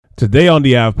Today on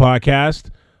the AV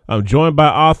Podcast, I'm joined by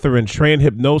author and trained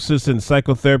hypnosis and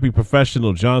psychotherapy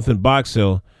professional Jonathan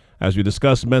Boxill as we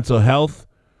discuss mental health,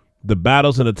 the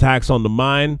battles and attacks on the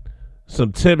mind,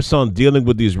 some tips on dealing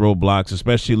with these roadblocks,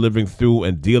 especially living through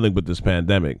and dealing with this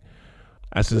pandemic.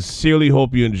 I sincerely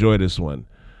hope you enjoy this one.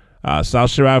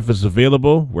 South Sharav is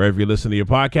available wherever you listen to your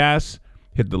podcasts.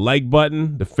 Hit the like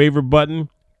button, the favorite button,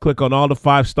 click on all the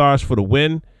 5 stars for the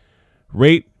win.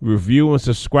 Rate, review, and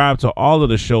subscribe to all of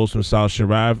the shows from South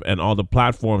Sharav and all the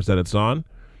platforms that it's on.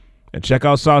 And check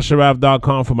out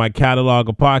SouthSharav.com for my catalog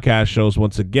of podcast shows.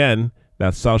 Once again,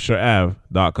 that's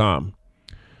SouthSharav.com.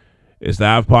 It's the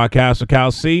AV Podcast with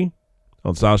Cal C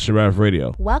on South Sharav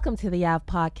Radio. Welcome to the AV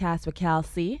Podcast with Cal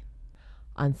C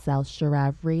on South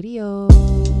Sharav Radio.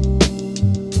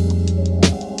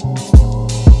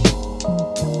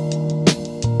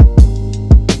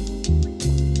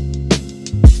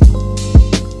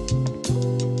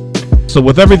 So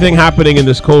with everything happening in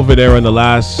this COVID era in the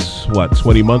last,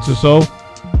 20 months or so,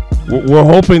 we're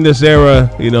hoping this era,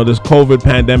 this COVID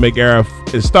pandemic era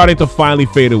is starting to finally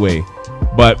fade away.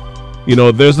 But,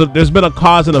 there's been a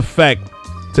cause and effect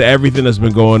to everything that's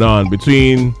been going on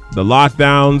between the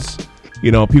lockdowns,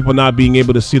 people not being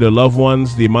able to see their loved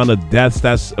ones, the amount of deaths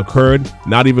that's occurred,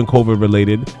 not even COVID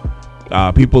related,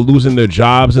 people losing their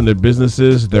jobs and their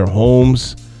businesses, their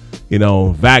homes,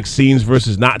 vaccines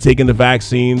versus not taking the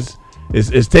vaccines.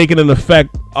 Is taking an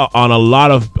effect on a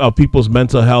lot of people's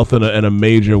mental health in a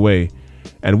major way.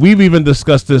 And we've even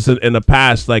discussed this in the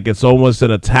past, like it's almost an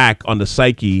attack on the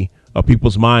psyche of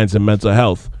people's minds and mental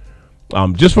health.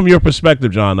 Just from your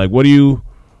perspective, John, like what do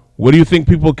you think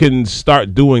people can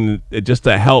start doing just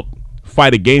to help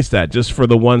fight against that, just for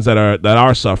the ones that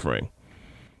are suffering?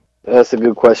 That's a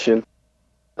good question.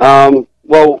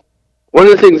 Well, one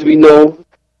of the things we know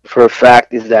for a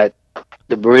fact is that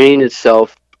the brain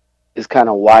itself is kind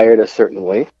of wired a certain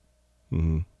way.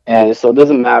 Mm-hmm. And so it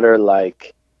doesn't matter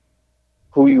like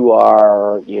who you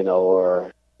are,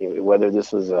 or whether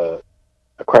this was a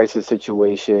crisis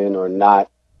situation or not,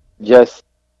 just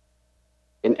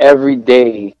in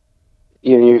everyday,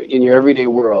 in your everyday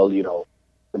world,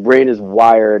 the brain is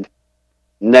wired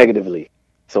negatively.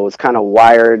 So it's kind of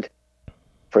wired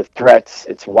for threats.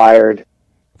 It's wired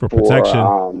for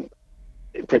protection.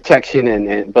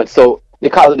 But so they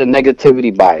call it a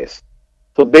negativity bias.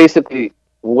 So basically,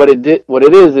 what it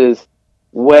is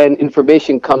when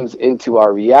information comes into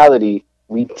our reality,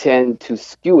 we tend to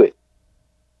skew it.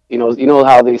 You know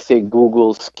how they say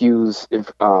Google skews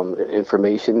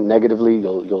information negatively.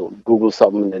 You'll Google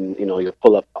something and you'll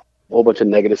pull up a whole bunch of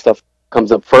negative stuff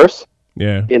comes up first.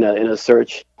 Yeah. In a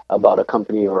search about a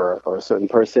company or a certain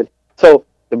person. So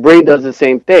the brain does the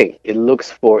same thing.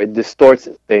 It distorts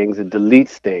things. It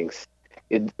deletes things.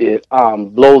 It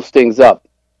blows things up,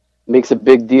 makes a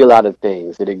big deal out of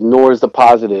things. It ignores the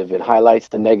positive. It highlights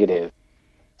the negative.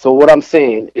 So what I'm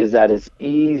saying is that it's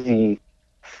easy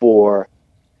for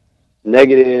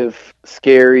negative,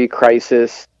 scary,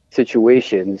 crisis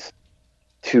situations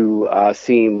to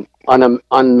seem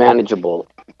unmanageable,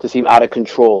 to seem out of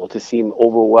control, to seem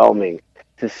overwhelming,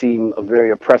 to seem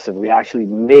very oppressive. We actually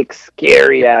make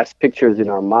scary-ass pictures in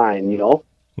our mind,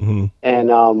 Mm-hmm.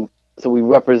 And so we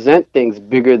represent things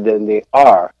bigger than they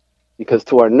are, because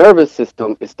to our nervous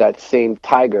system, it's that same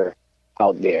tiger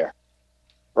out there,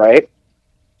 right?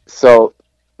 So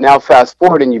now fast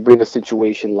forward and you bring a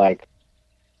situation like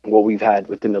what we've had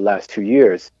within the last 2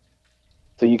 years.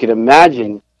 So you can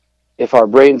imagine if our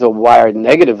brains are wired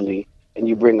negatively and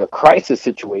you bring a crisis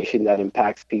situation that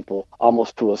impacts people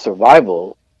almost to a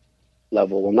survival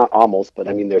level. Well, not almost, but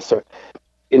I mean,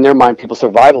 in their mind, people's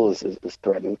survival is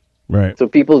threatened. Right. So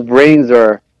people's brains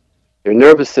their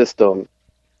nervous system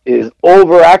is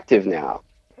overactive now.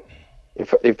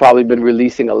 They've probably been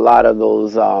releasing a lot of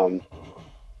those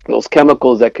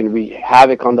chemicals that can wreak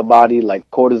havoc on the body, like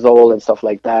cortisol and stuff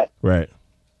like that. Right.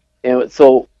 And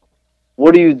so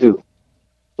what do?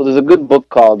 So there's a good book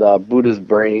called Buddha's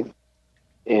Brain,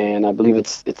 and I believe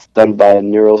it's done by a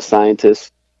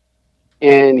neuroscientist.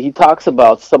 And he talks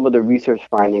about some of the research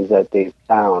findings that they've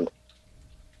found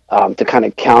to kind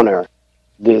of counter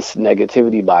this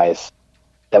negativity bias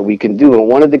that we can do. And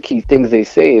one of the key things they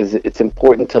say is it's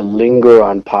important to linger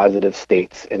on positive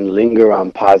states and linger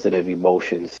on positive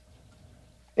emotions.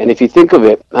 And if you think of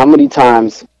it, how many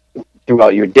times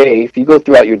throughout your day, if you go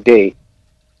throughout your day,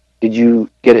 did you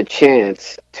get a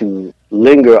chance to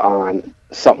linger on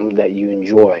something that you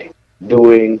enjoy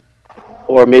doing?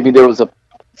 Or maybe there was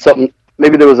an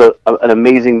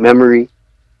amazing memory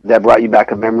that brought you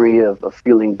back a memory of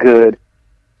feeling good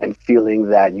and feeling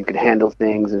that you could handle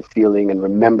things and feeling and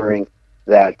remembering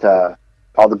that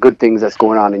all the good things that's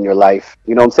going on in your life.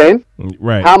 You know what I'm saying?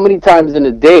 Right. How many times in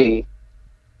a day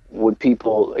would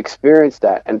people experience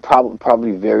that? And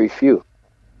probably very few,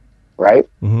 right?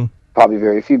 Mm-hmm. Probably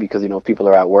very few, because people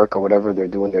are at work or whatever, they're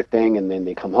doing their thing, and then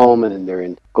they come home and then they're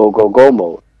in go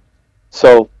mode.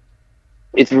 So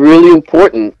it's really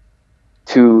important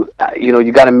to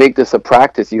you got to make this a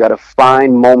practice. You got to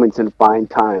find moments and find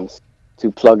times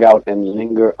to plug out and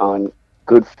linger on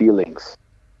good feelings,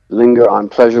 linger on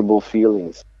pleasurable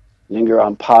feelings, linger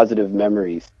on positive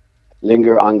memories,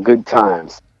 linger on good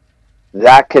times.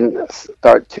 That can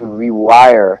start to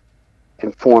rewire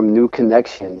and form new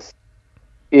connections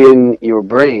in your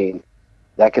brain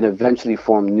that can eventually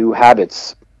form new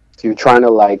habits. So you're trying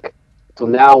to so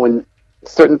now when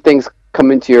certain things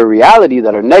come into your reality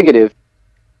that are negative,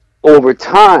 over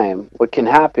time, what can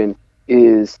happen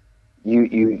is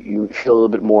you feel a little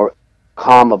bit more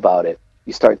calm about it.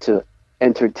 You start to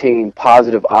entertain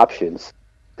positive options.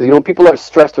 Because people are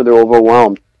stressed or they're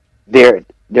overwhelmed, their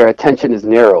attention is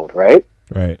narrowed, right?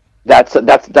 Right. That's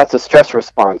a stress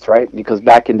response, right? Because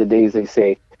back in the days they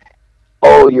say,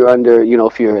 oh, you're under,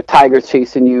 if you're a tiger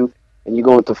chasing you and you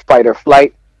go into fight or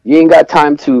flight, you ain't got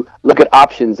time to look at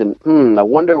options and I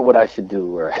wonder what I should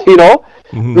do, or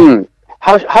Mm-hmm.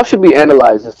 How should we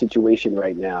analyze the situation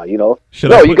right now? You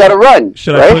you got to run.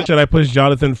 Should right? I push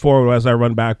Jonathan forward as I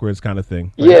run backwards, kind of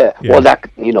thing? Right? Yeah. Well, that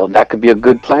could be a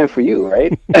good plan for you,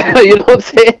 right? You know what I'm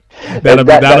saying?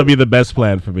 That'll be the best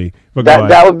plan for me. But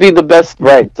that would be the best,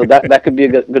 right? So that could be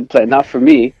a good plan, not for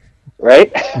me,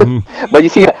 right? Mm-hmm. But you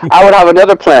see, I would have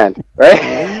another plan, right?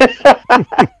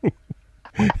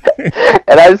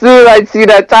 And as soon as I see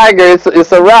that tiger,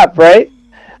 it's a wrap, right?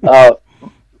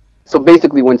 So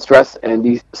basically, when stress and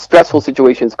these stressful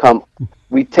situations come,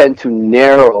 we tend to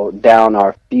narrow down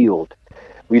our field.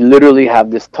 We literally have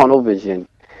this tunnel vision,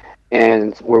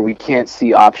 and where we can't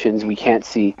see options, and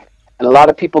a lot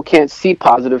of people can't see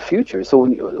positive futures. So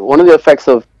one of the effects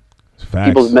of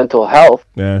people's mental health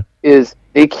is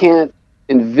they can't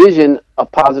envision a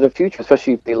positive future,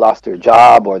 especially if they lost their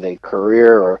job or their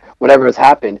career or whatever has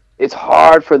happened. It's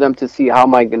hard for them to see, how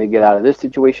am I going to get out of this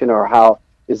situation, or how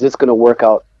is this going to work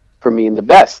out for me in the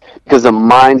best, because the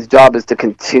mind's job is to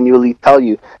continually tell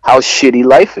you how shitty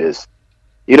life is.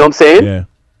 You know what I'm saying? Yeah.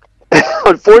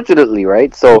 Unfortunately,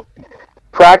 right? So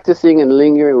practicing and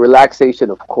lingering,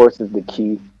 relaxation, of course, is the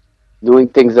key. Doing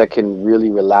things that can really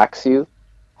relax you,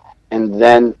 and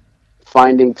then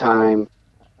finding time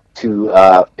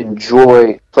to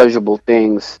enjoy pleasurable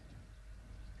things.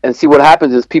 And see, what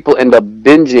happens is people end up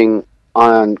binging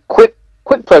on quick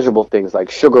pleasurable things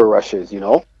like sugar rushes,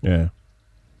 Yeah.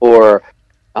 or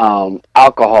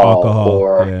alcohol,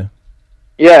 or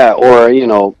or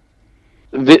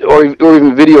or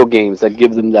even video games that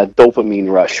give them that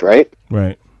dopamine rush, right?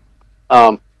 Right.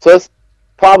 So the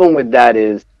problem with that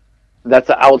is that's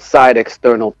an outside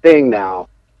external thing now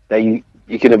that you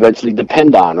can eventually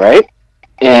depend on, right?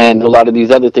 And a lot of these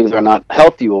other things are not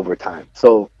healthy over time.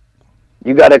 So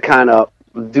you got to kind of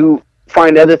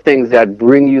find other things that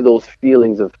bring you those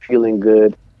feelings of feeling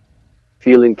good,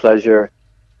 feeling pleasure,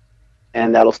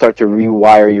 and that'll start to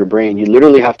rewire your brain. You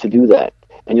literally have to do that,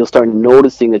 and you'll start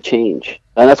noticing a change.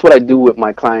 And that's what I do with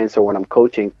my clients, or when I'm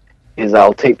coaching, is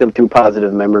I'll take them through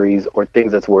positive memories or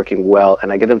things that's working well,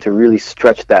 and I get them to really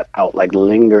stretch that out, like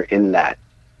linger in that,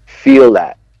 feel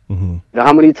that. Mm-hmm. Now,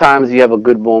 how many times you have a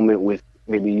good moment with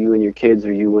maybe you and your kids,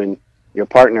 or you and your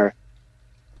partner,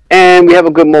 and we have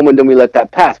a good moment, then we let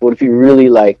that pass. But if you really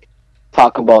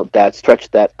talk about that, stretch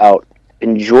that out,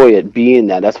 enjoy it, be in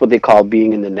that. That's what they call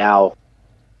being in the now.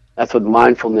 That's what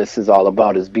mindfulness is all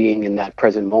about, is being in that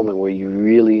present moment where you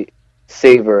really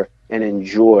savor and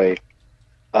enjoy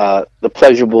the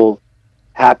pleasurable,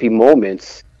 happy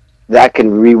moments that can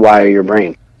rewire your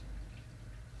brain.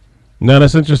 No,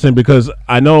 that's interesting, because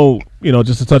I know,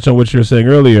 just to touch on what you were saying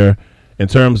earlier, in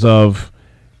terms of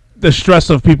the stress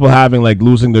of people having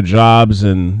losing their jobs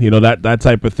and, that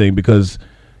type of thing, because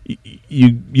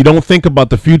you don't think about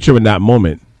the future in that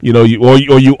moment.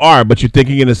 You are, but you're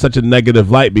thinking it in such a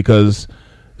negative light because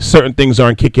certain things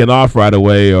aren't kicking off right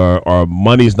away, or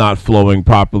money's not flowing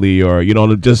properly, or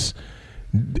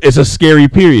it's a scary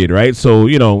period, right? So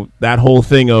that whole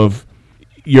thing of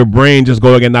your brain just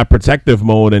going in that protective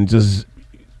mode and just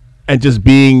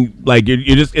being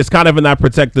you're just, it's kind of in that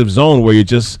protective zone where you're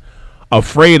just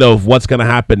afraid of what's going to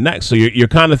happen next. So you're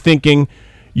kind of thinking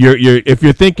if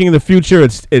you're thinking the future,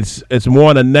 it's more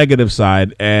on a negative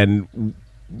side, and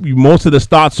most of the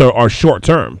thoughts are short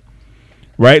term,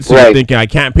 right? So you're thinking, I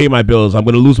can't pay my bills, I'm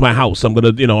going to lose my house, I'm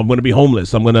going to be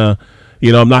homeless, I'm going to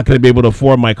I'm not going to be able to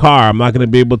afford my car, I'm not going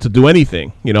to be able to do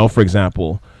anything, for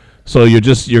example. So you're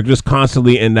just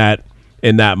constantly in that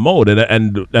mode,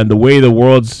 and the way the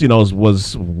world's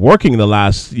was working the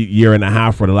last year and a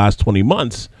half or the last 20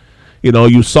 months,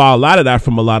 you saw a lot of that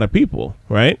from a lot of people,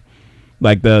 right?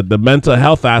 Like the mental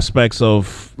health aspects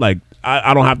of, like,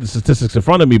 I don't have the statistics in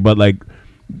front of me, but like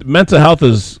mental health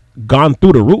has gone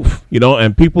through the roof,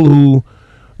 and people who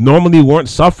normally weren't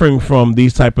suffering from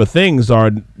these type of things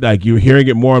are, like, you're hearing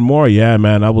it more and more. Yeah,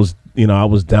 man, I was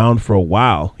down for a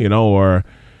while,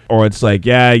 or it's like,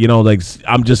 yeah, like,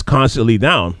 I'm just constantly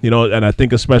down, and I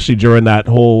think especially during that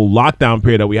whole lockdown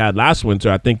period that we had last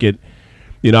winter, I think it,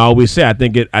 I always say, I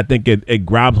think it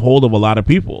grabbed hold of a lot of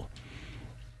people.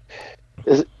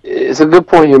 It's a good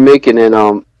point you're making,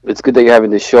 and it's good that you're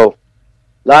having this show.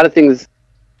 A lot of things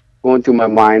going through my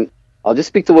mind. I'll just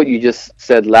speak to what you just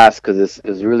said last, because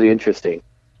it's really interesting.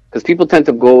 Because people tend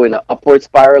to go in an upward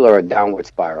spiral or a downward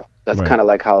spiral. That's right. kind of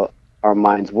like how our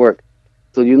minds work.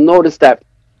 So you notice that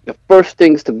the first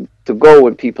things to go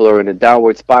when people are in a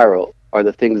downward spiral are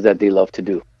the things that they love to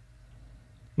do.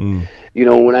 When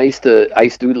I used to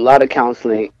do a lot of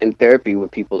counseling and therapy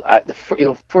with people.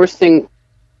 First thing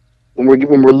when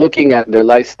we're looking at their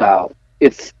lifestyle,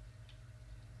 it's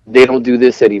they don't do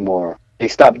this anymore. They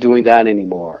stop doing that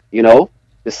anymore.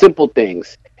 The simple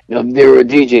things. If they were a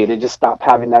DJ, they just stop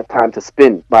having that time to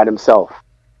spin by themselves,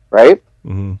 right?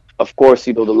 Mm-hmm. Of course,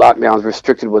 the lockdowns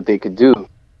restricted what they could do,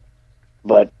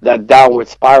 but that downward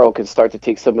spiral can start to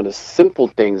take some of the simple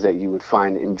things that you would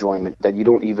find enjoyment that you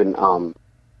don't even,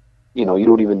 you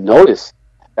don't even notice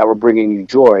that were bringing you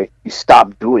joy. You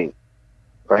stop doing,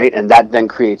 right? And that then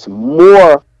creates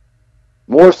more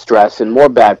stress and more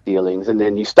bad feelings, and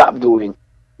then you stop doing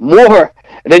more,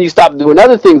 and then you stop doing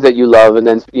other things that you love, and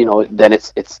then then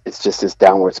it's just this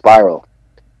downward spiral.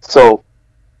 So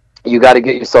you got to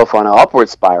get yourself on an upward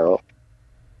spiral,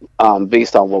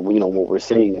 based on what we're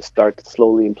saying, and start to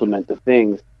slowly implement the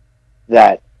things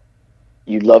that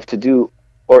you love to do,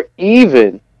 or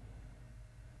even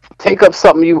take up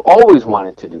something you always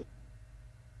wanted to do.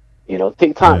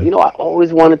 Take time. Yeah. I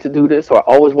always wanted to do this, or I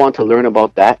always wanted to learn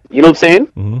about that. You know what I'm saying?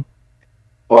 Mm-hmm.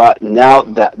 Or now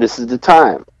that this is the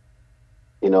time.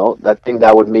 That thing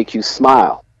that would make you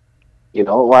smile.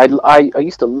 I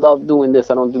used to love doing this.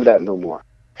 I don't do that no more.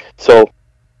 So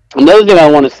another thing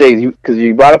I want to say is, because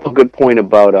you brought up a good point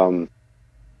about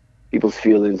people's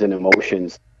feelings and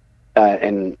emotions,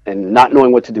 and not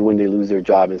knowing what to do when they lose their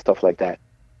job and stuff like that.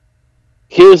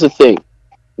 Here's the thing: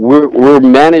 we're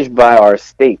managed by our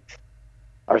states.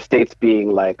 Our states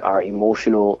being like our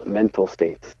emotional, mental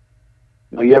states.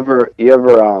 You ever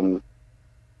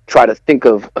try to think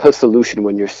of a solution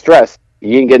when you're stressed?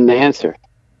 You ain't getting the answer.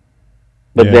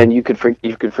 But then you could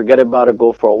forget about it,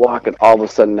 go for a walk, and all of a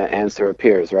sudden the answer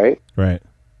appears, right? Right.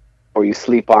 Or you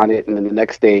sleep on it, and then the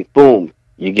next day, boom,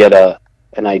 you get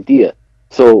an idea.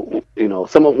 So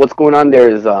some of what's going on there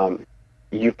is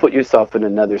you put yourself in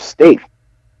another state.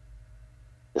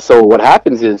 So what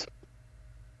happens is,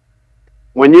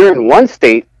 when you're in one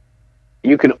state,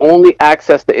 you can only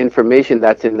access the information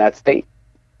that's in that state.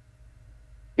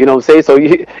 You know what I'm saying? So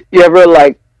you ever,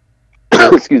 like,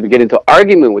 excuse me, get into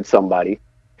argument with somebody,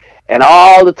 and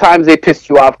all the times they pissed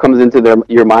you off comes into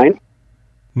your mind.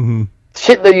 Mm-hmm.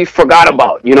 Shit that you forgot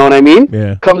about, you know what I mean?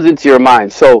 Yeah. Comes into your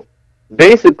mind. So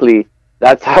basically,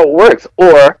 that's how it works.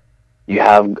 Or you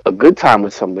have a good time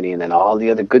with somebody, and then all the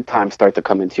other good times start to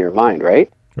come into your mind, right?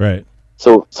 Right.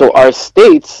 So our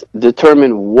states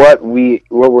determine what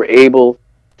we're able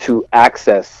to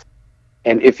access.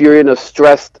 And if you're in a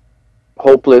stressed,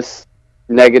 hopeless,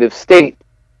 negative state,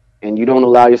 and you don't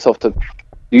allow yourself to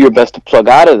do your best to plug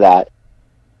out of that,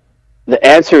 the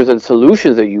answers and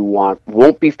solutions that you want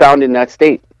won't be found in that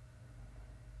state.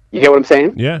 You get what I'm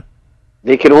saying? Yeah.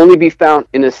 They can only be found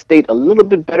in a state a little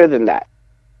bit better than that.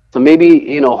 So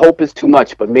maybe, hope is too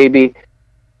much, but maybe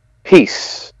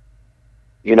peace.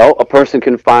 A person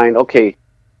can find, okay,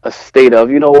 a state of,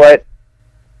 you know what,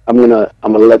 I'm gonna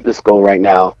let this go right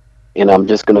now, and I'm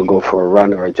just gonna go for a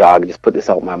run or a jog and just put this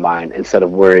out of my mind instead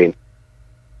of worrying.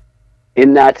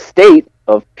 In that state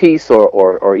of peace,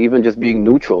 or even just being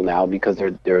neutral now because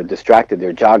they're distracted,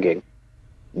 they're jogging,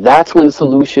 that's when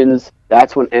solutions,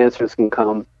 that's when answers can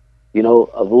come. A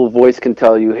little voice can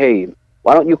tell you, hey,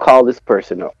 why don't you call this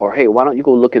person? Or hey, why don't you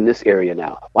go look in this area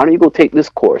now? Why don't you go take this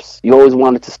course? You always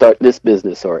wanted to start this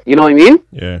business, or you know what I mean?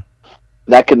 Yeah.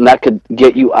 That could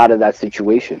get you out of that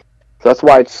situation. So that's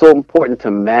why it's so important to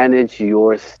manage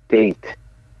your state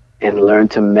and learn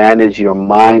to manage your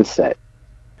mindset.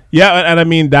 Yeah, and I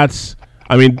mean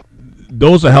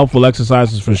those are helpful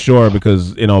exercises for sure,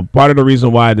 because part of the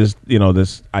reason why this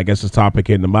I guess this topic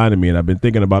came to mind of me, and I've been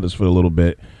thinking about this for a little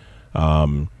bit,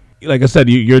 like I said,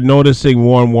 you're noticing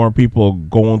more and more people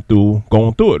going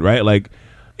through it, right? Like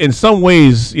in some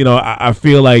ways, I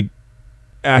feel like,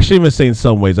 I shouldn't even say in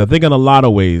some ways, I think in a lot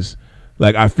of ways,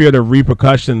 like I fear the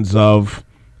repercussions of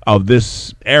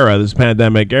this era, this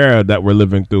pandemic era that we're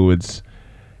living through. It's,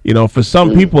 for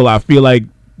some people, I feel like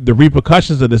the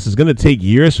repercussions of this is going to take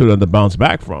years for them to bounce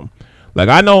back from. Like,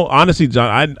 I know, honestly,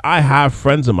 John, I have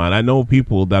friends of mine. I know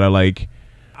people that are like,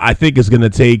 I think it's going to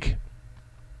take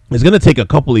a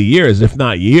couple of years, if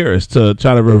not years, to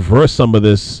try to reverse some of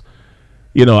this,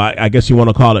 I guess you want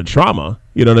to call it trauma,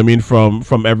 you know what I mean,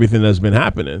 from everything that's been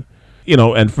happening.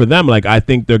 And for them, like, I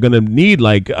think they're going to need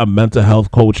like a mental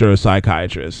health coach or a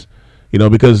psychiatrist,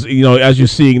 because, as you're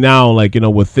seeing now, like,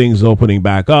 with things opening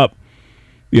back up,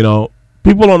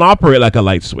 people don't operate like a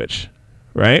light switch,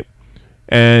 right?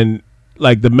 And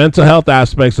like the mental health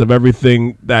aspects of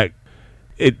everything, that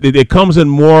it comes in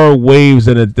more waves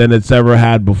than it's ever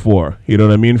had before. You know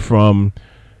what I mean? From,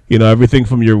 everything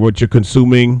from what you're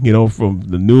consuming, from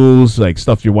the news, like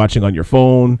stuff you're watching on your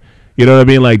phone, you know what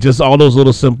I mean? Like just all those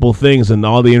little simple things and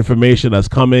all the information that's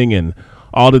coming and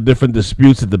all the different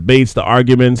disputes, the debates, the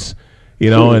arguments,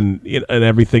 and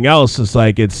everything else. It's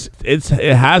like it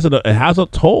has a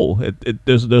toll.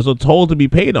 There's a toll to be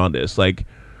paid on this. Like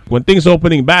when things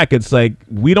opening back, it's like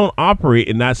we don't operate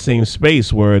in that same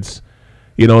space where it's,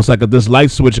 it's like this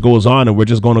light switch goes on and we're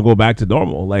just going to go back to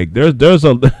normal. Like there's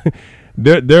a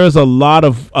there's a lot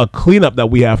of a cleanup that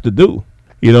we have to do,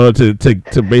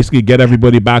 to basically get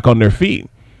everybody back on their feet.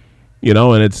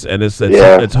 And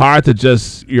it's hard to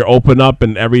just, you're open up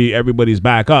and everybody's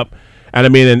back up. And I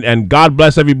mean, and God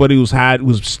bless everybody who's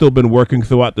still been working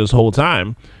throughout this whole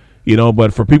time,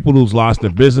 but for people who's lost their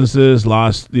businesses,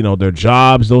 lost, their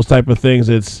jobs, those type of things,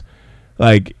 it's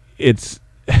like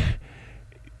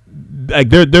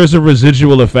there's a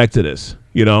residual effect to this,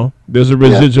 there's a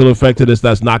residual effect to this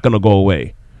that's not going to go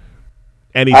away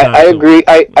anytime I soon. agree.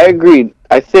 I agreed.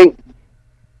 I think,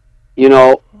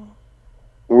 we're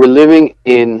living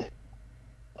in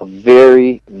a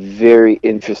very, very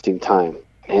interesting time.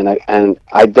 And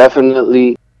I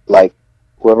definitely, like,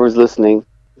 whoever's listening,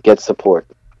 get support,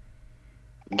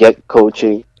 get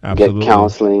coaching, Absolutely. get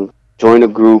counseling, join a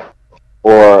group,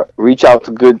 or reach out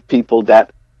to good people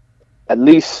that at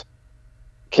least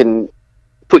can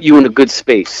put you in a good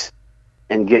space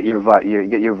and get your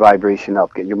vibration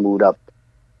up, get your mood up.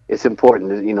 It's important,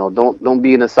 don't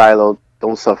be in a silo,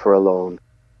 don't suffer alone,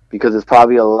 because there's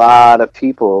probably a lot of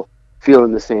people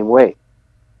feeling the same way.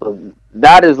 So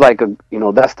that is like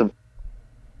that's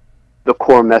the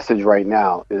core message right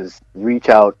now, is reach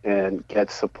out and get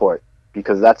support,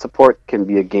 because that support can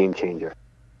be a game changer.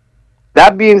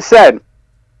 That being said,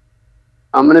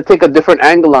 I'm going to take a different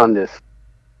angle on this.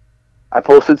 I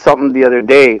posted something the other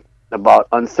day about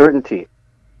uncertainty,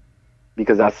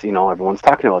 because that's, everyone's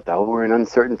talking about that. We're in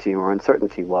uncertainty.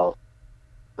 Well,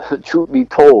 truth be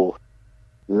told,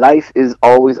 life is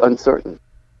always uncertain.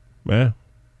 Yeah.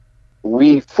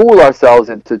 We fool ourselves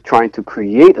into trying to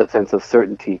create a sense of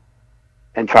certainty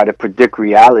and try to predict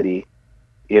reality,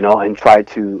 and try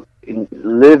to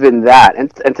live in that.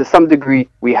 And to some degree,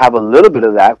 we have a little bit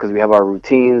of that because we have our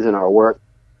routines and our work.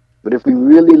 But if we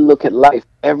really look at life,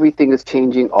 everything is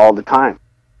changing all the time.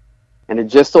 And it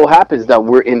just so happens that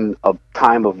we're in a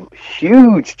time of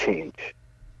huge change.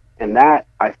 And that,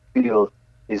 I feel,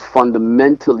 is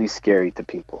fundamentally scary to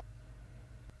people.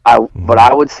 But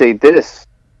I would say this,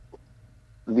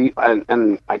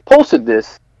 and I posted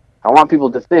this, I want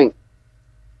people to think,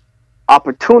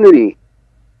 opportunity,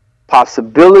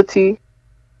 possibility,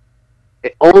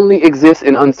 it only exists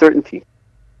in uncertainty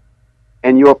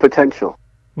and your potential.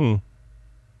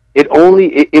 It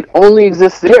only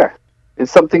exists there in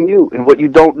something new, in what you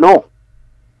don't know.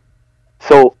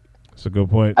 So that's a good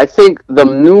point. I think the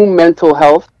new mental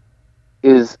health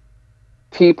is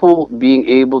people being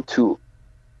able to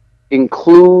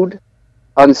include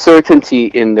uncertainty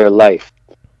in their life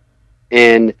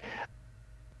and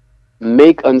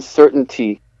make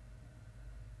uncertainty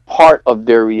part of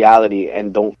their reality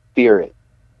and don't fear it,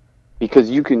 because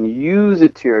you can use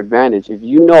it to your advantage. If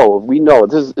we know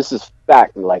this is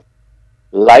fact, like,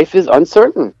 life is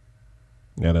uncertain.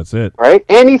 Yeah, that's it. Right?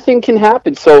 Anything can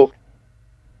happen. So,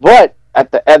 but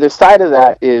at the other side of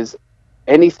that is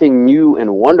anything new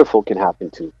and wonderful can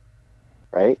happen too.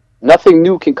 Right? Nothing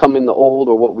new can come in the old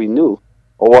or what we knew,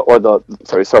 in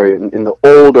the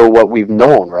old or what we've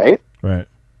known. Right? Right.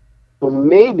 So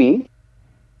maybe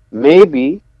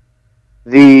the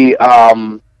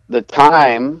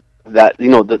time that,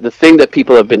 the thing that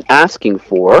people have been asking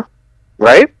for,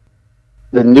 right?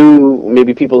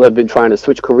 Maybe people have been trying to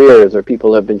switch careers, or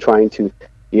people have been trying to,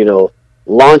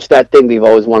 launch that thing they've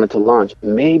always wanted to launch.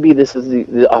 Maybe this is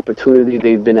the opportunity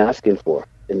they've been asking for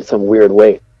in some weird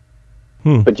way.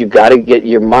 But you got to get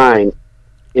your mind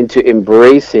into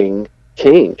embracing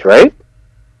change, right?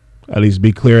 At least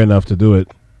be clear enough to do it.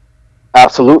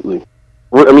 Absolutely.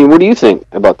 I mean, what do you think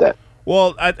about that?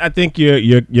 Well, I think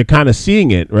you're kind of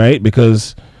seeing it, right?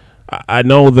 Because I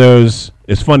know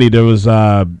it's funny, there was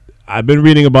I've been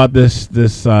reading about this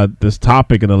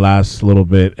topic in the last little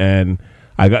bit, and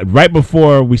I got right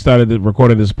before we started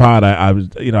recording this pod,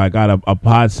 I got a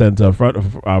pod sent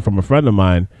from a friend of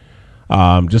mine,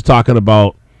 just talking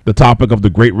about the topic of the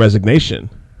Great Resignation,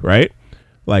 right?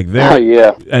 Like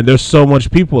and there's so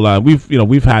much people.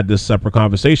 We've had this separate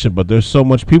conversation, but there's so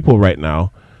much people right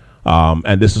now,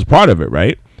 and this is part of it,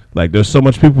 right? Like there's so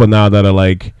much people now that are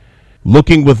like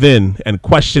looking within and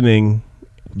questioning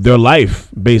their life,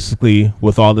 basically,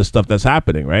 with all this stuff that's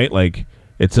happening, right? Like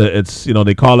it's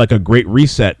they call it like a great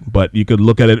reset, but you could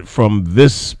look at it from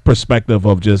this perspective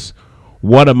of just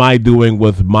what am I doing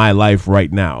with my life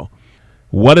right now?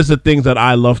 What is the things that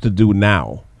I love to do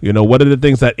now? What are the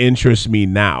things that interest me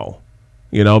now?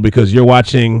 Because you're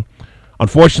watching,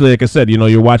 unfortunately, like I said,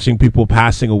 you're watching people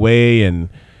passing away and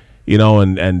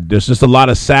there's just a lot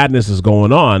of sadness is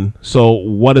going on. So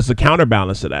what is the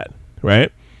counterbalance to that,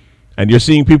 right? And you're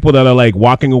seeing people that are like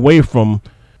walking away from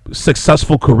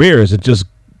successful careers and just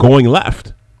going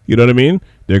left. You know what I mean?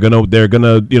 They're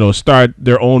gonna start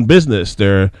their own business.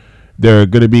 They're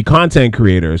gonna be content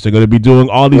creators. They're gonna be doing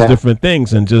all these different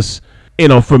things, and just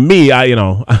for me, I'm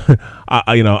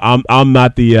not I'm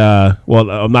not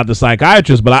the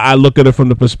psychiatrist, but I look at it from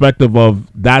the perspective of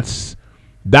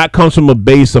that comes from a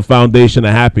base, a foundation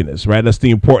of happiness, right? That's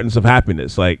the importance of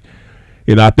happiness. Like,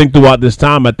 I think throughout this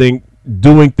time, I think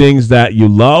doing things that you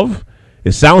love,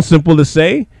 it sounds simple to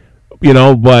say,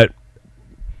 but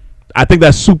I think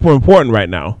that's super important right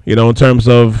now, in terms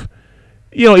of,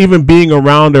 even being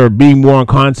around or being more in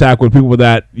contact with people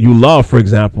that you love, for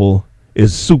example,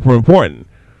 is super important.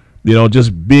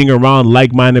 Just being around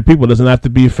like-minded people. Doesn't have to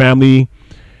be family,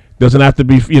 doesn't have to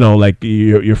be, like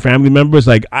your family members.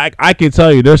 Like I can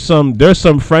tell you there's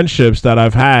some friendships that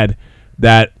I've had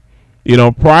that,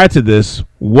 prior to this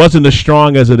wasn't as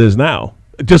strong as it is now,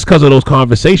 just because of those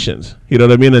conversations, you know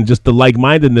what I mean? And just the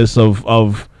like-mindedness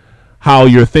of how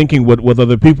you're thinking with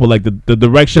other people, like the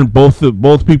direction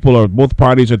both people or both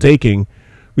parties are taking,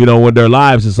 with their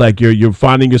lives. It's like you're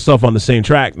finding yourself on the same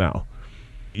track now.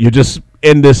 You're just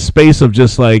in this space of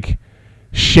just like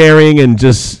sharing and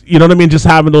just, what I mean? Just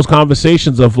having those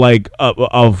conversations of like,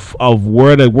 of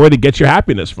where to get your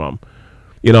happiness from.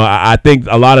 I think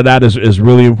a lot of that is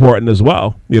really important as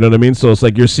well. You know what I mean? So it's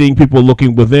like you're seeing people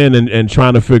looking within and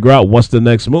trying to figure out what's the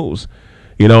next moves,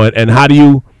 and how do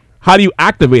you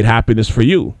activate happiness for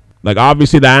you? Like,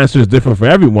 obviously the answer is different for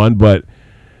everyone, but,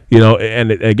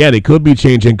 and again, it could be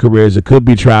changing careers. It could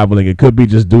be traveling. It could be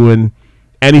just doing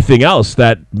anything else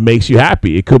that makes you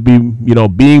happy. It could be,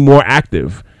 being more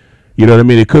active. You know what I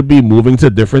mean? It could be moving to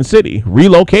a different city,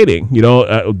 relocating,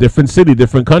 a different city,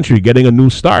 different country, getting a new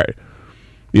start.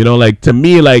 Like, to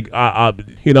me, like,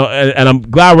 and I'm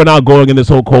glad we're not going in this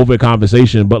whole COVID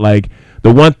conversation, but like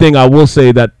the one thing I will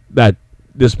say that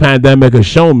this pandemic has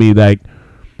shown me, like,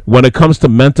 when it comes to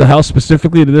mental health,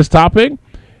 specifically to this topic,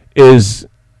 is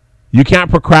you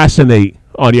can't procrastinate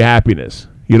on your happiness.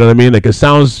 You know what I mean? Like, it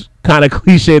sounds kind of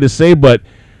cliche to say, but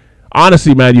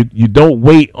honestly, man, you don't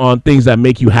wait on things that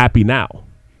make you happy now.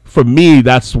 For me,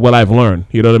 that's what I've learned.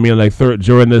 You know what I mean? Like,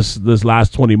 during this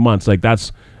last 20 months, like,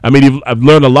 I've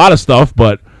learned a lot of stuff,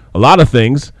 but a lot of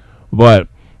things. But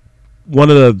one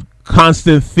of the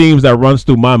constant themes that runs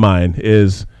through my mind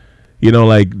is,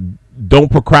 like, don't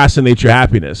procrastinate your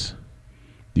happiness.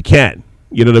 You can't.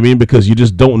 You know what I mean? Because you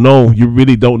just don't know. You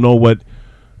really don't know what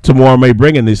tomorrow may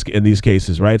bring in these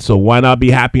cases, right? So why not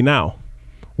be happy now?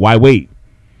 Why wait?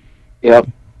 Yep.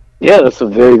 Yeah, that's a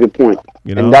very good point.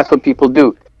 And that's what people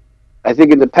do. I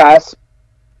think in the past,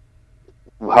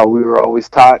 how we were always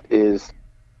taught is,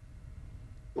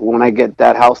 when I get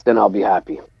that house, then I'll be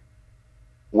happy.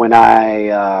 When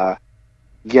I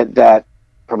get that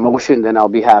promotion, then I'll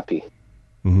be happy.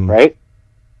 Mm-hmm. Right?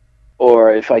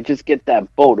 Or if I just get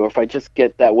that boat, or if I just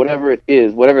get that, whatever it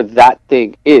is, whatever that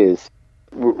thing is,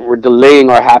 we're delaying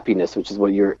our happiness, which is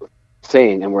what you're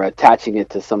saying, and we're attaching it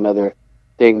to some other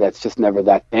thing that's just never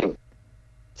that thing.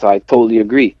 So I totally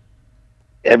agree.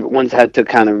 Everyone's had to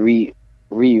kind of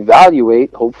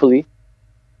reevaluate, hopefully,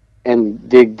 and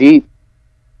dig deep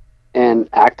and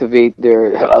activate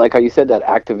their, like how you said that,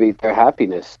 activate their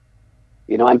happiness,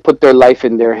 and put their life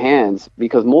in their hands,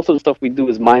 because most of the stuff we do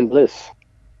is mindless,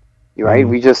 right?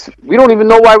 Mm-hmm. We don't even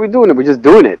know why we're doing it. We're just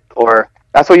doing it, or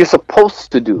That's what you're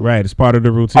supposed to do. Right. It's part of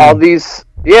the routine. All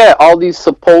these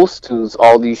supposed tos,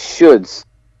 all these shoulds.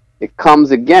 It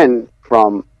comes again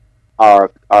from our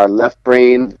left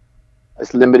brain,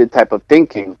 this limited type of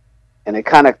thinking, and it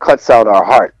kind of cuts out our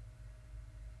heart,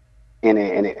 and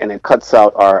it cuts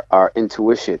out our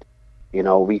intuition. You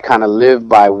know, we kind of live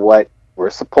by what we're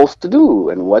supposed to do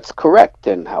and what's correct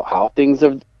and how things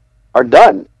are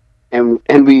done, and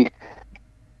we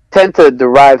tend to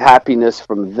derive happiness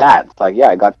from that. It's like, yeah,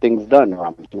 I got things done, or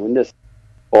I'm doing this,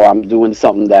 or I'm doing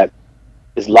something that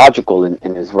is logical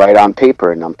and is right on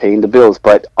paper, and I'm paying the bills.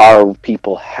 But are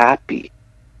people happy?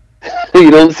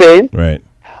 You know what I'm saying? Right.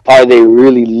 Are they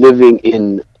really living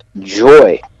in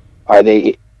joy? Are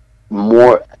they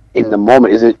more in the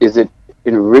moment? Is it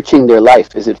enriching their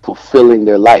life? Is it fulfilling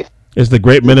their life? It's the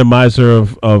great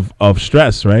minimizer of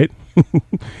stress, right?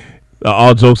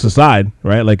 All jokes aside,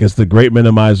 right? Like, it's the great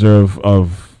minimizer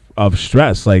of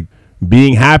stress. Like,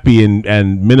 being happy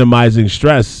and minimizing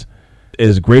stress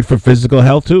is great for physical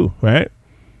health too, right?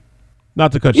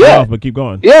 Not to cut you off, but keep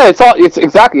going. Yeah, it's all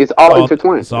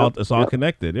intertwined. It's all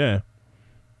connected. Yeah.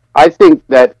 I think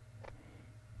that,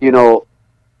 you know,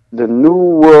 the new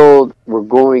world we're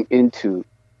going into,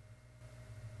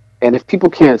 and if people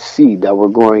can't see that we're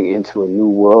going into a new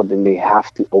world, then they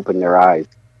have to open their eyes.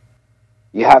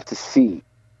 You have to see.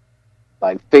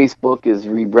 Like, Facebook is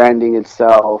rebranding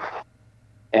itself,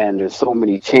 and there's so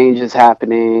many changes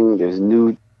happening. There's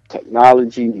new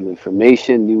technology, new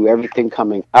information, new everything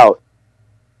coming out.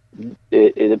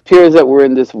 It appears that we're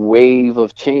in this wave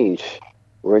of change.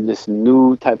 We're in this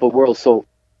new type of world. So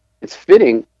it's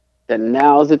fitting that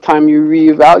now is the time you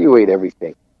reevaluate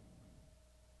everything.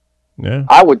 Yeah.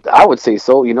 I would say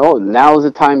so. You know, now is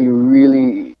the time you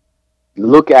really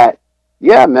look at,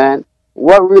 yeah, man,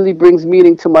 what really brings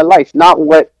meaning to my life? Not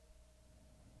what,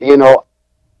 you know,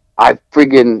 I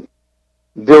friggin'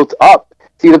 built up.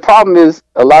 See, the problem is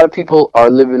a lot of people are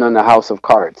living on a house of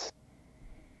cards.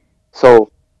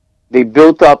 So they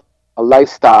built up a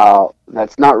lifestyle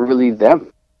that's not really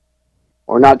them,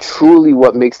 or not truly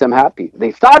what makes them happy.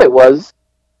 They thought it was,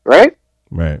 right?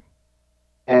 Right.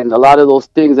 And a lot of those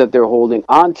things that they're holding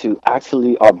on to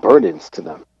actually are burdens to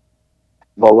them.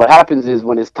 But what happens is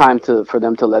when it's time for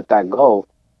them to let that go,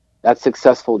 that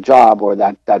successful job or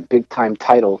that big time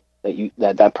title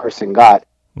that person got,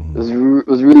 mm-hmm.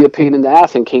 was really a pain in the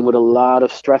ass and came with a lot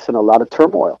of stress and a lot of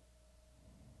turmoil.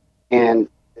 And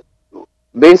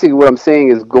basically what I'm saying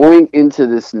is, going into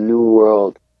this new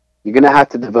world, you're going to have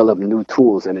to develop new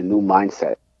tools and a new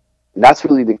mindset. And that's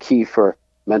really the key for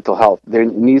mental health. There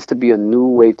needs to be a new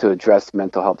way to address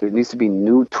mental health. There needs to be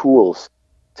new tools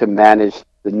to manage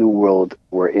the new world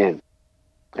we're in.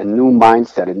 A new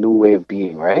mindset, a new way of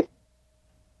being, right?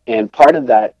 And part of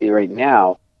that right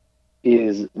now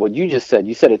is what you just said.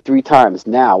 You said it 3 times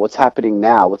now. What's happening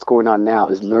now, what's going on now,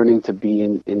 is learning to be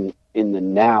in the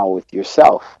now with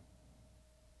yourself,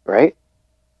 right?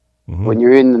 Mm-hmm. When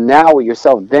you're in the now with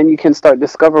yourself, then you can start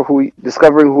discovering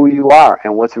who you are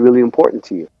and what's really important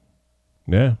to you.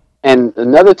 Yeah. And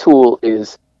another tool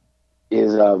is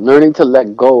learning to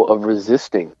let go of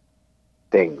resisting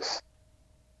things.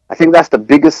 I think that's the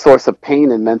biggest source of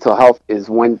pain in mental health, is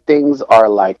when things are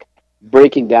like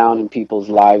breaking down in people's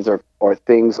lives, or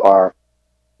things are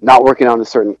not working out in a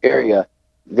certain area.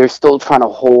 They're still trying to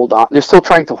hold on. They're still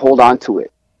trying to hold on to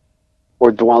it,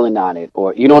 or dwelling on it,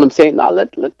 or, you know what I'm saying? Now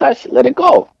let it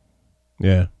go.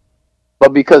 Yeah.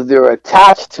 But because they're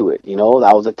attached to it, you know,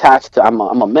 I was attached to, I'm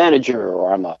a manager,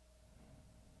 or I'm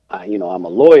a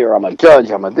lawyer, I'm a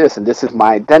judge, I'm a this, and this is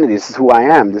my identity. This is who I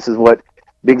am. This is what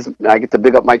I get to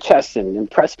big up my chest and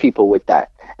impress people with that.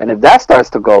 And if that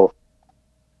starts to go,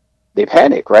 they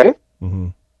panic, right? Mm-hmm.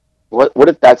 What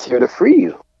if that's here to free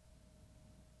you?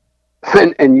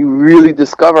 And you really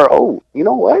discover, oh, you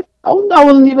know what? I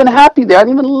wasn't even happy there. I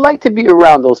didn't even like to be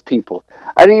around those people.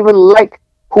 I didn't even like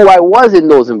who I was in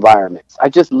those environments. I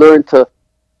just learned to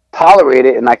tolerate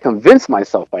it, and I convinced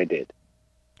myself I did.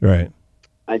 Right.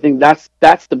 I think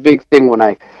that's the big thing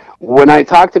when I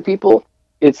talk to people.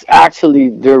 It's actually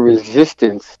their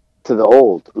resistance to the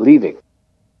old leaving.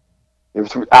 They're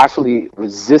actually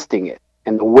resisting it,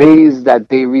 and the ways that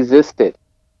they resist it.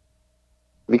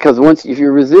 Because if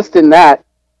you're resisting that,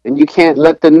 then you can't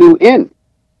let the new in.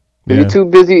 Yeah. You're too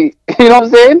busy. You know what I'm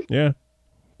saying? Yeah.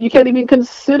 You can't even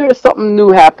consider something new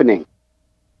happening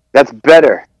that's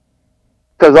better,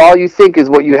 because all you think is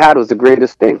what you had was the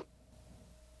greatest thing.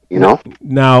 You know.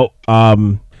 Now,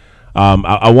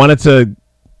 I wanted to,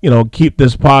 keep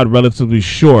this pod relatively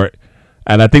short,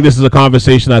 and I think this is a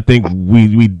conversation I think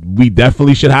we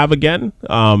definitely should have again.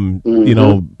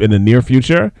 Mm-hmm. In the near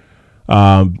future.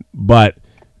 But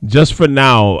just for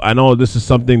now, I know this is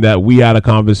something that we had a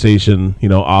conversation,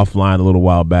 offline a little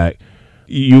while back.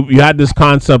 You had this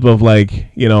concept of like,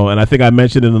 and I think I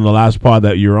mentioned it in the last part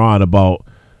that you're on about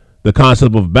the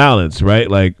concept of balance, right?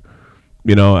 Like,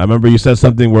 I remember you said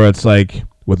something where it's like,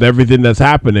 with everything that's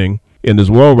happening in this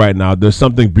world right now, there's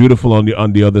something beautiful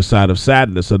on the other side of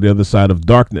sadness, on the other side of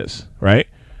darkness, right?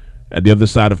 At the other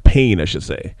side of pain, I should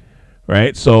say,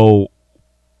 right? So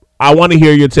I want to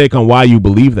hear your take on why you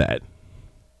believe that.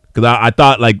 Because I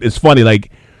thought, like, it's funny,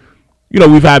 like,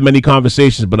 we've had many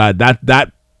conversations, but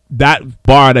that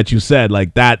bar that you said,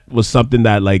 like, that was something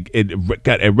that, like, it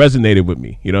resonated with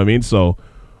me. You know what I mean? So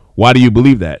why do you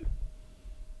believe that?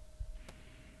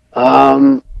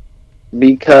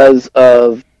 Because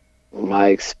of my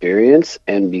experience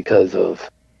and because of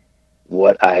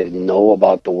what I know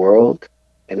about the world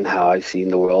and how I've seen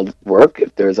the world work.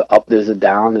 If there's a up, there's a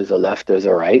down, there's a left, there's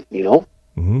a right,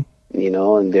 Mm-hmm.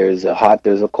 And there's a hot,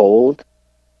 there's a cold,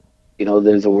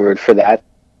 there's a word for that,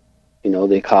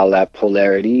 they call that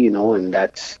polarity, and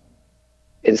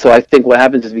so I think what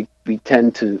happens is we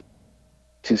tend to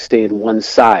stay in one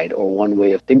side or one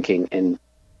way of thinking and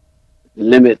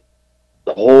limit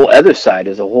the whole other side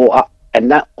as a whole,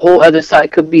 and that whole other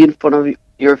side could be in front of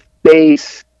your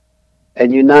face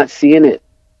and you're not seeing it.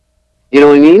 You know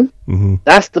what I mean? Mm-hmm.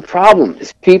 That's the problem.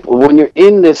 Is people, when you're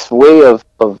in this way of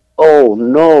oh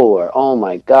no, or oh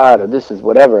my God, or this is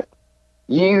whatever,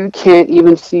 you can't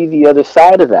even see the other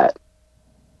side of that.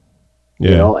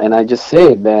 Yeah. And I just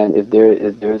say, man, if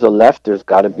there's a left, there's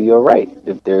got to be a right.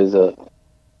 If there's a,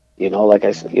 like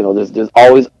I said, there's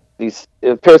always these. It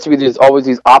appears to me there's always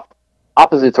these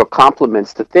opposites or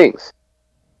complements to things,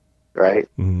 right?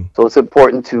 Mm-hmm. So it's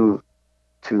important to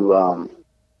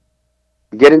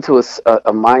get into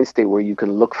a mind state where you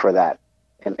can look for that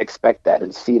and expect that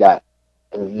and see that,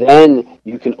 and then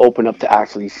you can open up to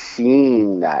actually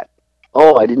seeing that.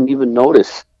 Oh, I didn't even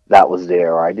notice that was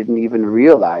there, or I didn't even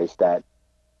realize that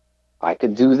I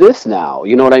could do this now.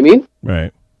 You know what I mean?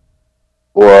 Right.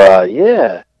 Or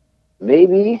yeah,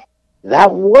 maybe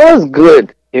that was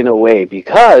good in a way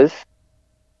because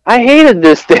I hated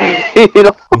this thing.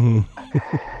 Mm-hmm.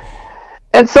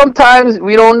 And sometimes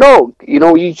we don't know.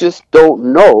 You just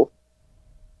don't know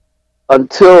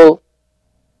until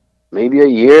maybe a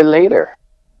year later,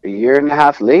 a year and a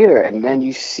half later, and then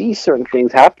you see certain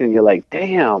things happening. You're like,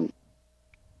 damn,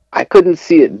 I couldn't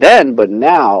see it then, but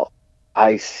now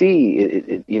I see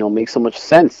it. Makes so much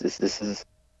sense. This is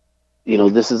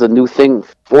a new thing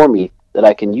for me that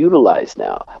I can utilize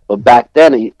now. But back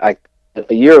then, a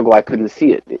year ago, I couldn't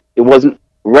see it. It wasn't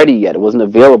ready yet. It wasn't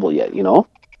available yet.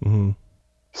 Mm-hmm.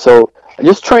 So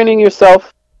just training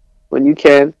yourself when you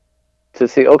can to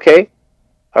say, okay,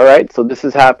 all right, so this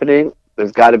is happening.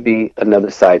 There's got to be another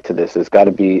side to this. There's got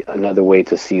to be another way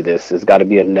to see this. There's got to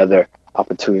be another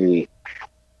opportunity.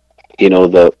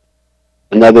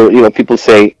 People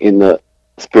say in the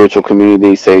spiritual community,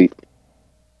 they say,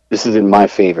 this is in my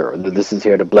favor, or this is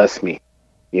here to bless me,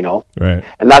 Right.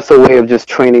 And that's a way of just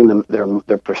training them,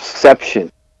 their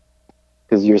perception,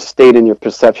 because your state and your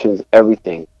perception is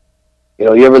everything.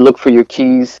 You ever look for your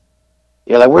keys?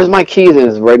 You're like, where's my keys? And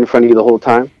it's right in front of you the whole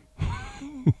time.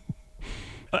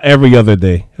 Every other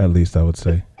day, at least, I would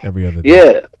say. Every other day.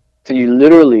 Yeah. So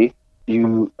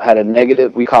you had a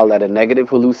negative, we call that a negative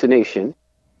hallucination.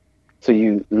 So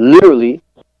you literally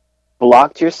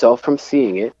blocked yourself from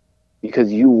seeing it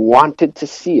because you wanted to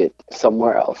see it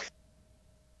somewhere else.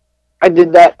 I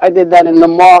did that in the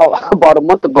mall about a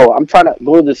month ago. I'm trying to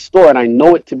go to the store and I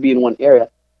know it to be in one area.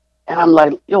 And I'm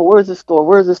like, yo, where's the store?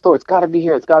 Where's the store? It's got to be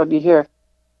here. It's got to be here.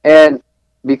 And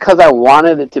because I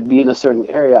wanted it to be in a certain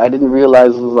area, I didn't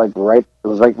realize it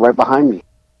was right behind me.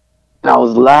 And I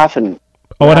was laughing.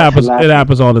 Oh, it happens. It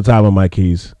happens all the time with my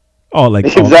keys.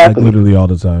 Exactly. Literally all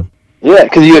the time. Yeah,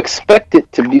 because you expect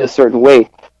it to be a certain way,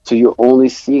 so you're only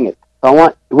seeing it. So I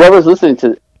want whoever's listening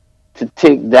to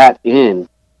take that in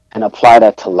and apply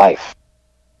that to life,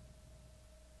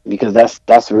 because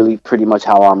that's really pretty much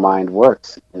how our mind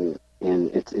works. And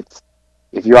it's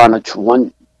if you're on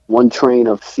one train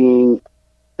of seeing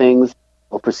things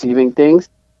or perceiving things,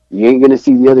 you ain't gonna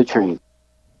see the other train.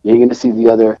 You ain't gonna see the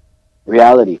other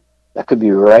reality that could be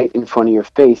right in front of your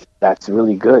face. That's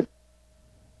really good,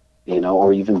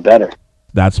 or even better.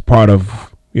 That's part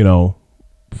of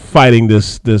fighting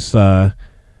this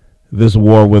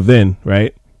war within,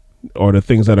 right? Or the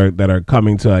things that are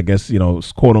coming to, I guess,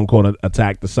 quote unquote,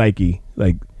 attack the psyche.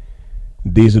 Like,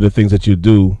 these are the things that you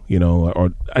do,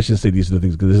 or I should say these are the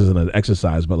things, because this isn't an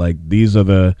exercise, but like, these are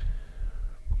the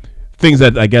things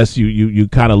that I guess you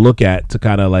kind of look at to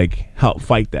kind of like help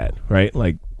fight that, right?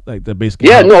 Like the basically.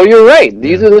 Yeah, no, you're right.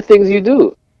 These are the things you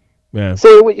do. Yeah. Say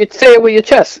it with your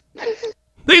chest.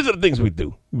 These are the things we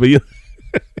do. But you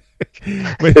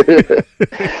but,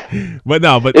 but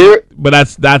no, but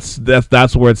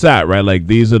that's where it's at, right? Like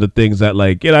these are the things that,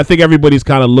 like, I think everybody's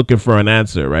kind of looking for an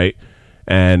answer, right?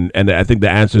 And I think the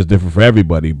answer is different for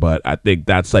everybody, but I think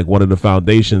that's like one of the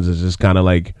foundations is just kind of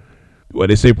like what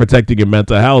they say, protecting your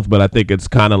mental health, but I think it's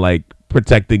kind of like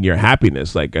protecting your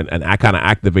happiness, like and kind of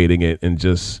activating it and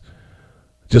just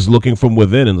looking from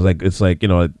within. And it's like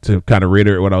to kind of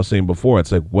reiterate what I was saying before,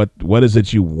 it's like what is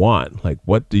it you want? Like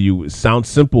what do you? It sounds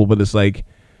simple, but it's like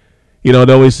they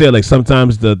always say, like,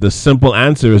 sometimes the simple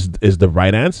answer is the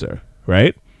right answer,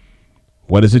 right?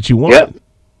 What is it you want? Yep.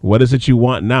 What is it you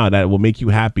want now that will make you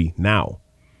happy now?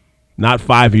 Not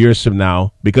 5 years from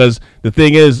now. Because the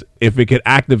thing is, if it could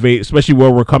activate, especially where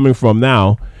we're coming from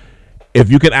now, if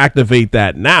you can activate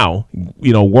that now,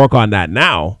 work on that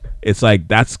now, it's like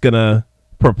that's going to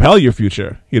propel your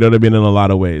future. You know what I mean? In a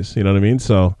lot of ways. You know what I mean?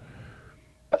 So.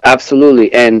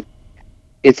 Absolutely. And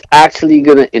it's actually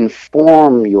going to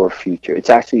inform your future. It's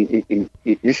actually,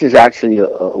 this is actually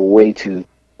a way to,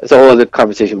 it's a whole other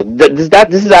conversation, but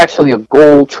this is actually a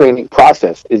goal training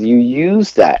process. Is you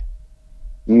use that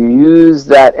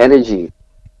energy,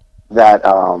 that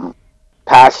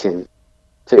passion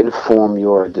to inform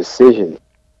your decision,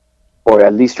 or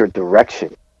at least your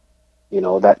direction.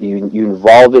 That you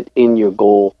involve it in your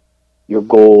goal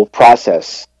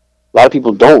process. A lot of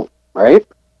people don't, right?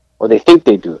 Or they think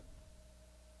they do,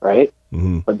 right?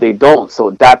 Mm-hmm. But they don't. So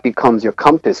that becomes your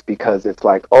compass, because it's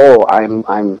like, oh, I'm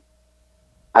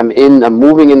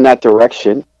moving in that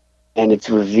direction, and it's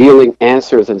revealing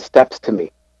answers and steps to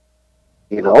me.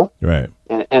 Right.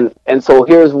 And so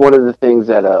here's one of the things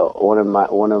that one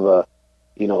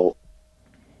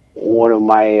of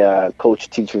my coach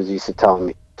teachers used to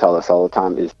tell us all the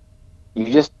time is,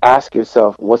 you just ask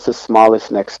yourself, what's the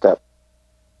smallest next step?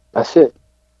 That's it.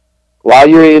 While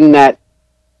you're in that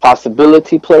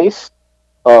possibility place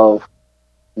of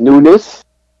newness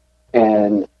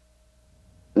and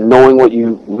knowing what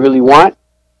you really want,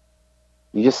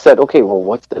 you just said, okay, well,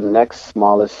 what's the next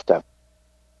smallest step?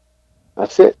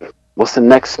 That's it. What's the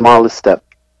next smallest step?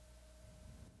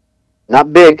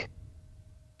 Not big,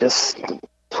 just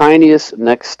tiniest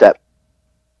next step.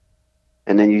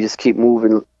 And then you just keep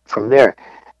moving from there.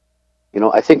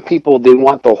 I think people, they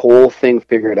want the whole thing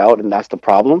figured out, and that's the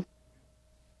problem.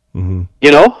 Mm-hmm.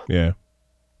 Yeah.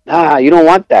 Nah, you don't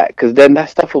want that, because then that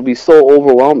stuff will be so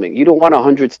overwhelming. You don't want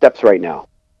 100 steps right now,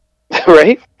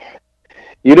 right?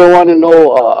 You don't want to know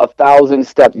 1,000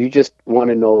 steps. You just want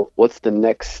to know what's the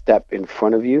next step in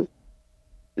front of you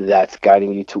that's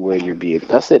guiding you to where you're being.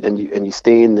 That's it. And you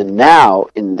stay in the now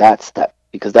in that step,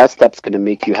 because that step's going to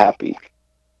make you happy.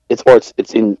 It's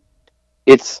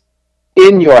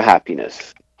in your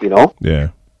happiness, Yeah.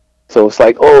 So it's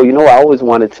like, oh, I always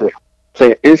wanted to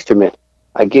play an instrument.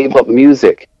 I gave up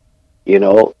music, and you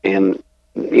know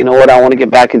what? I want to get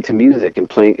back into music and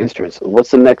playing instruments.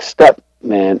 What's the next step,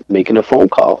 man? Making a phone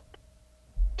call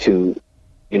to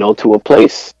a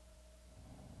place,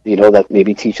 that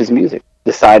maybe teaches music.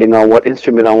 Deciding on what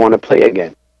instrument I want to play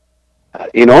again,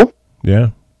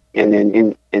 Yeah. And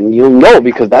then and you'll know,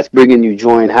 because that's bringing you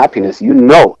joy and happiness.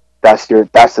 That's the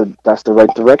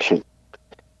right direction,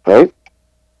 right?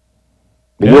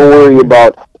 But you don't worry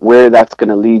about where that's going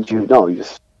to lead you. No, you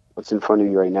just what's in front of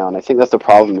you right now. And I think that's the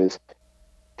problem, is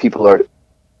people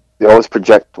they always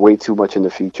project way too much in the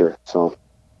future. So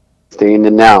stay in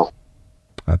the now.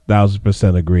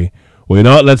 1,000% agree.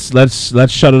 Well,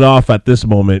 let's shut it off at this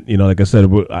moment. Like I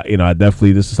said, I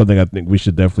definitely, this is something I think we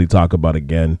should definitely talk about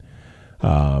again.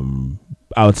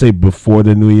 I would say before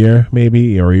the new year,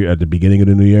 maybe, or at the beginning of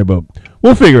the new year, but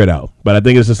we'll figure it out. But I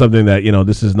think this is something that,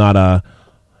 this is not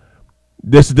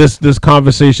this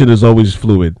conversation is always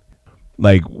fluid.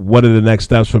 Like, what are the next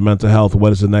steps for mental health?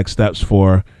 What is the next steps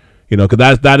for,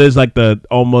 because that is like the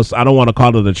almost, I don't want to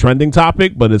call it a trending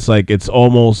topic, but it's like, it's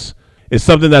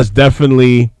something that's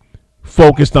definitely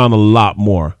focused on a lot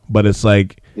more, but it's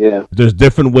like, there's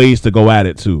different ways to go at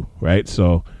it too. Right.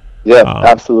 So, yeah,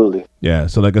 absolutely. Yeah.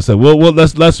 So like I said, we'll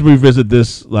let's revisit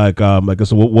this. Like I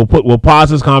said, we'll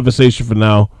pause this conversation for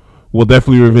now. We'll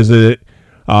definitely revisit it.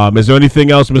 Is there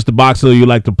anything else, Mr. Boxhill, you'd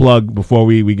like to plug before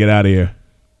we get out of here?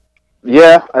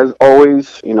 Yeah, as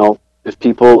always, if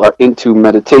people are into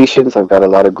meditations, I've got a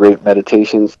lot of great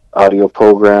meditations, audio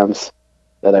programs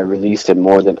that I released, and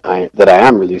more that I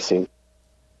am releasing,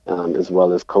 as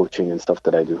well as coaching and stuff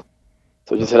that I do.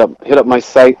 So just hit up my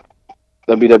site,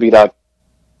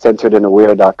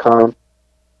 www.centeredandaware.com,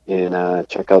 and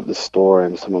check out the store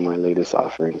and some of my latest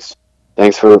offerings.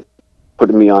 Thanks for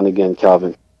putting me on again,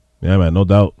 Calvin. Yeah, man, no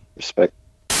doubt. Respect.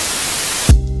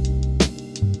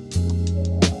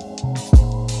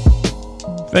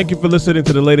 Thank you for listening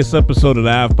to the latest episode of the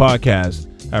AV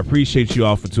Podcast. I appreciate you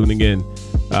all for tuning in.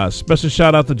 Special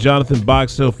shout out to Jonathan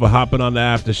Boxhill for hopping on the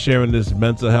app to sharing this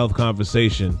mental health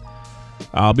conversation.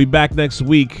 I'll be back next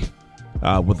week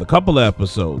with a couple of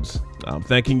episodes. I'm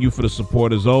thanking you for the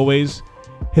support as always.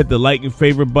 Hit the like and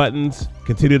favorite buttons.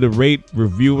 Continue to rate,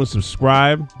 review, and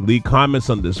subscribe. Leave comments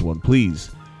on this one,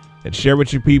 please. And share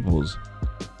with your peoples.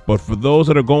 But for those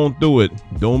that are going through it,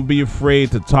 don't be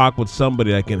afraid to talk with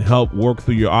somebody that can help work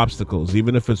through your obstacles,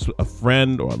 even if it's a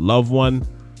friend or a loved one.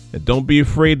 And don't be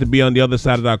afraid to be on the other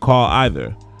side of that call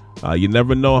either. You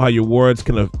never know how your words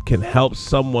can help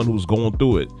someone who's going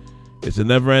through it. It's a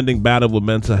never-ending battle with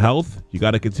mental health. You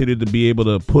got to continue to be able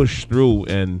to push through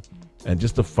and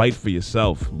just to fight for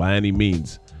yourself by any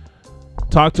means.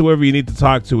 Talk to whoever you need to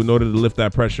talk to in order to lift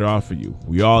that pressure off of you.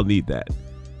 We all need that.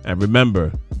 And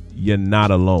remember, you're not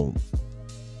alone.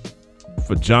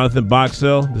 For Jonathan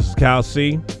Boxhill, this is Cal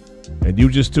C, and you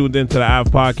just tuned into the AV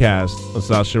Podcast on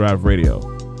South Shore Ave Radio.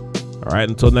 All right,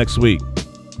 until next week,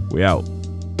 we out.